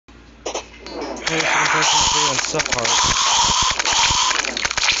unfortunately on subpart.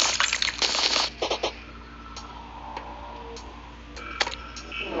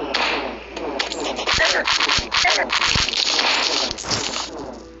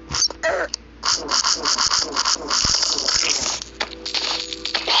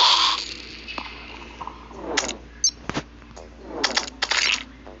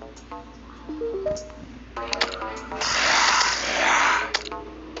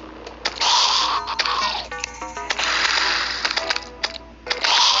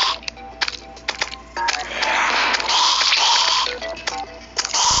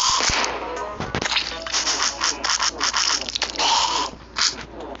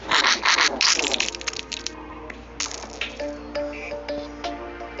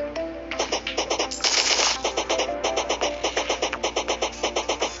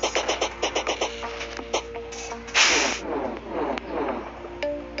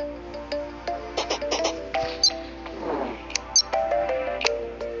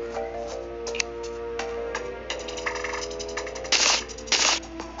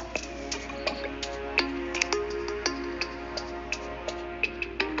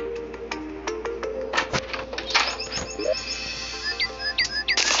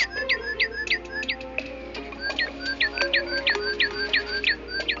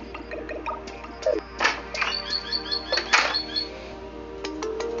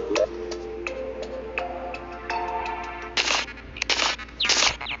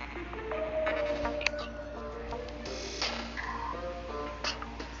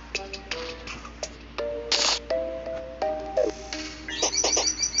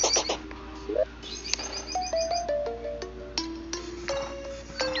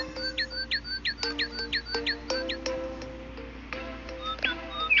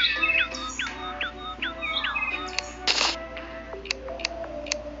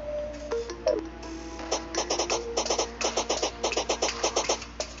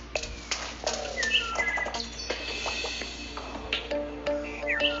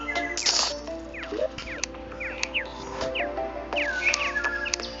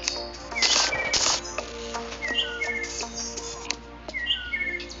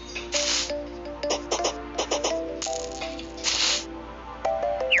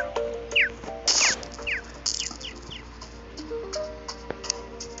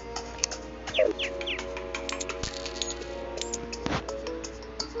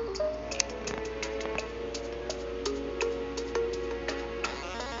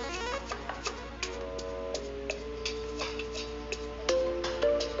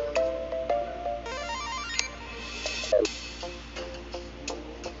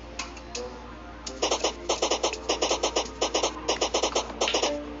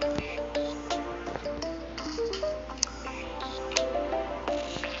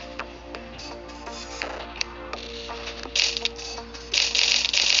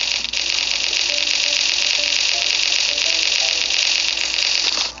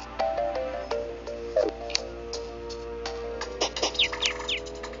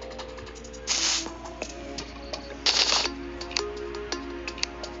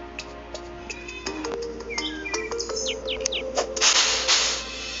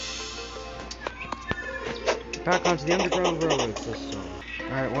 Back onto the underground railroad system.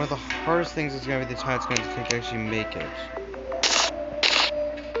 Alright, one of the hardest things is going to be the time it's going to take to actually make it.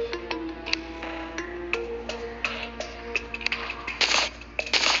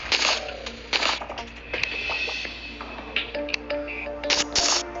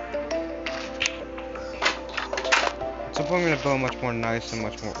 At some point I'm going to build a much more nice and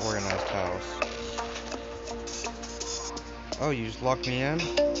much more organized house. Oh, you just locked me in?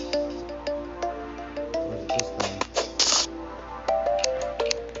 Or is it this thing?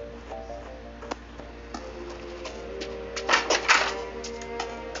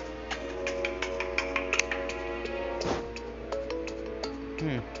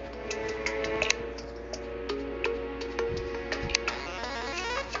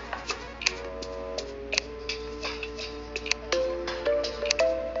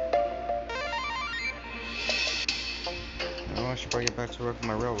 I should probably get back to work on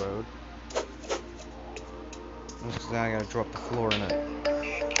my railroad. Because now I gotta drop the floor in it.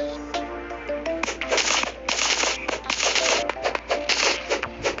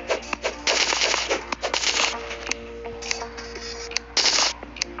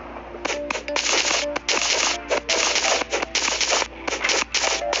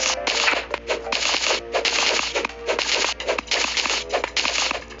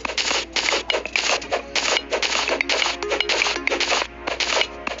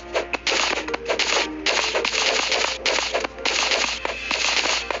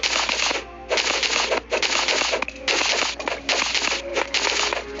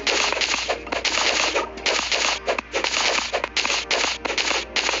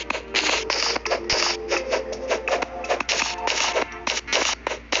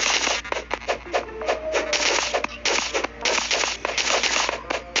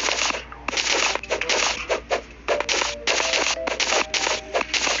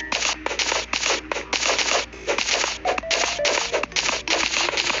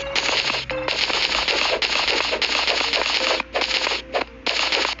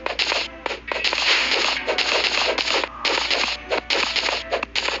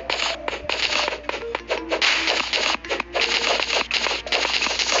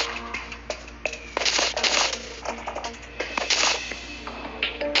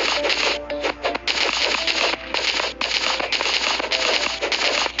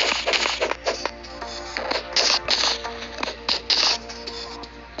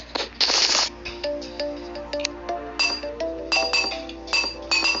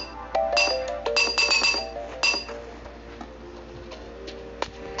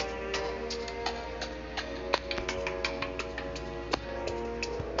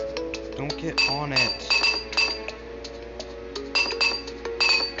 Don't get on it.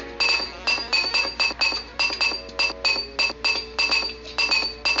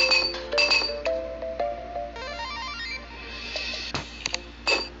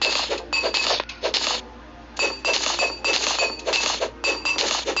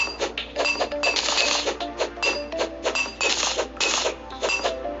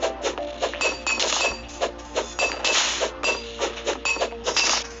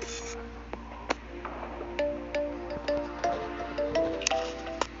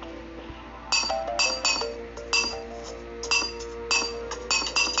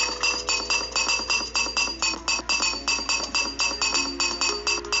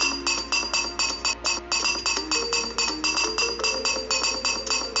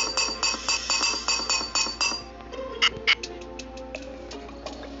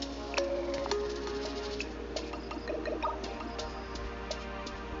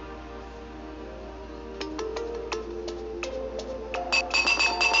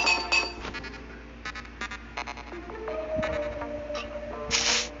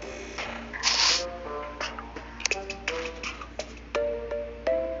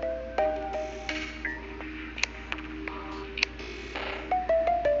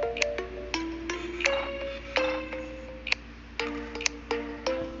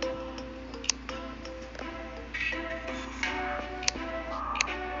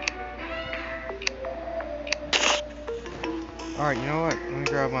 Alright, you know what? Let me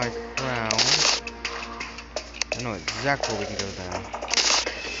grab my crown. I know exactly where we can go now.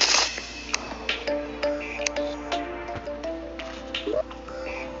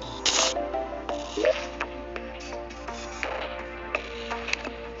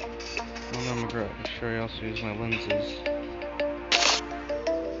 Oh no, I'm gonna grab. I'm sure I also use my lenses.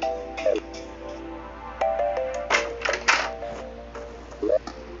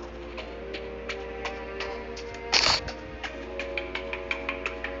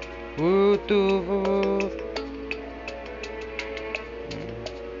 Woo doo woo.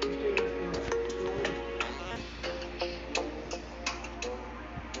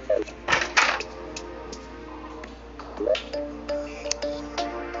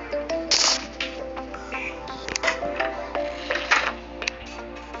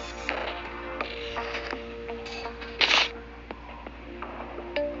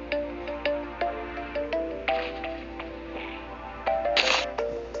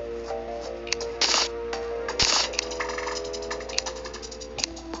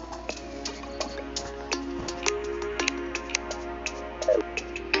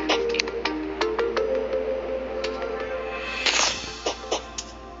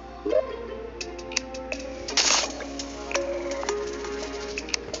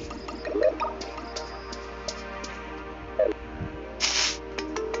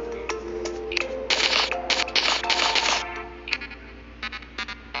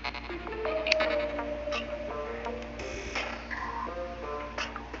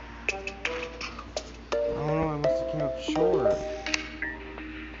 Short.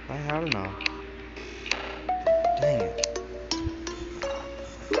 I had enough. Dang it.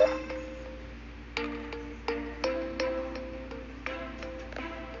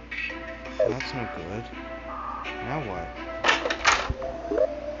 That's no good. Now what?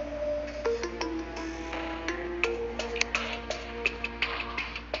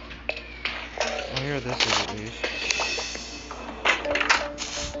 Oh, here this is at least.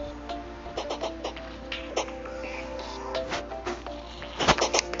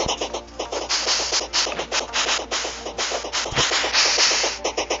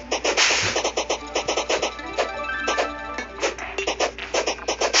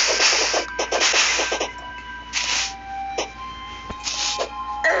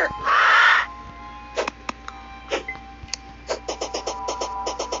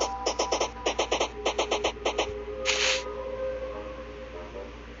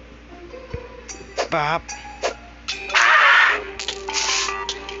 Bop.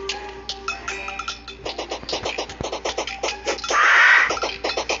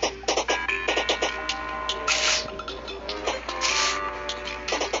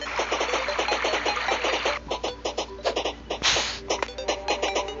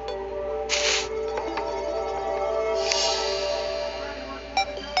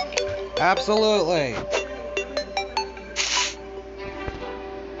 Absolutely.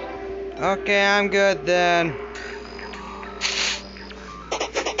 Okay, I'm good then.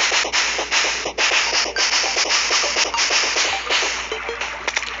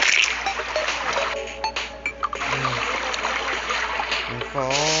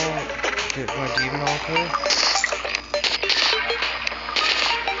 Fall. Get my demon altar.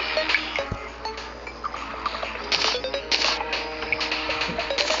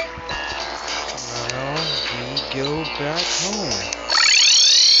 back home.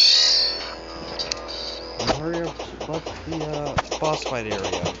 And hurry up, left the boss fight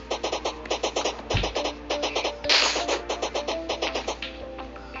area.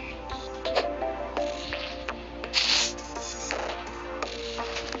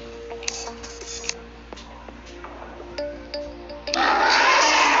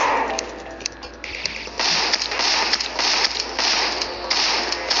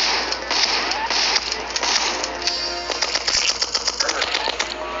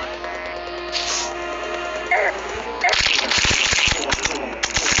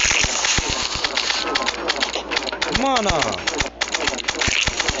 Come on up.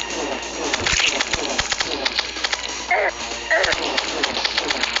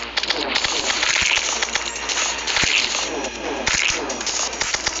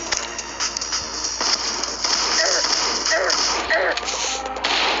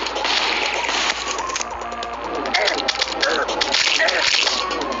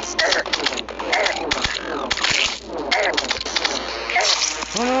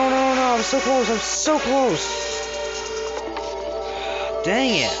 Oh, no, I'm so close, I'm so close.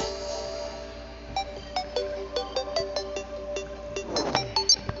 Dang it.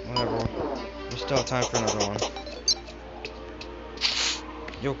 Whatever. We still have time for another one.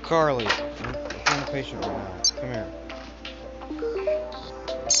 Yo, Carly. I'm feeling patient right now. Come here.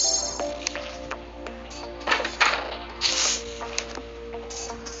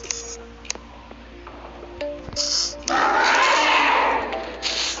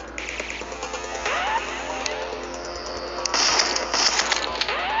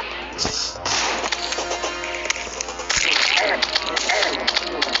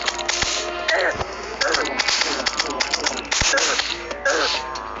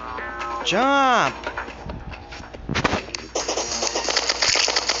 Jump!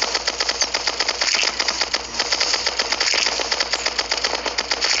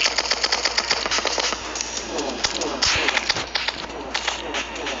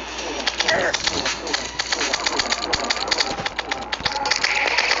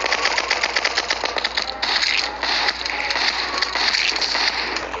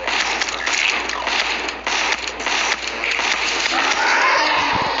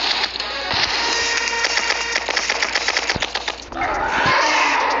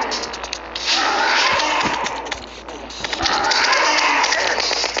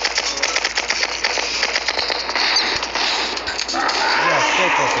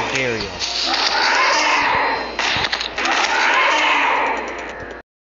 Area.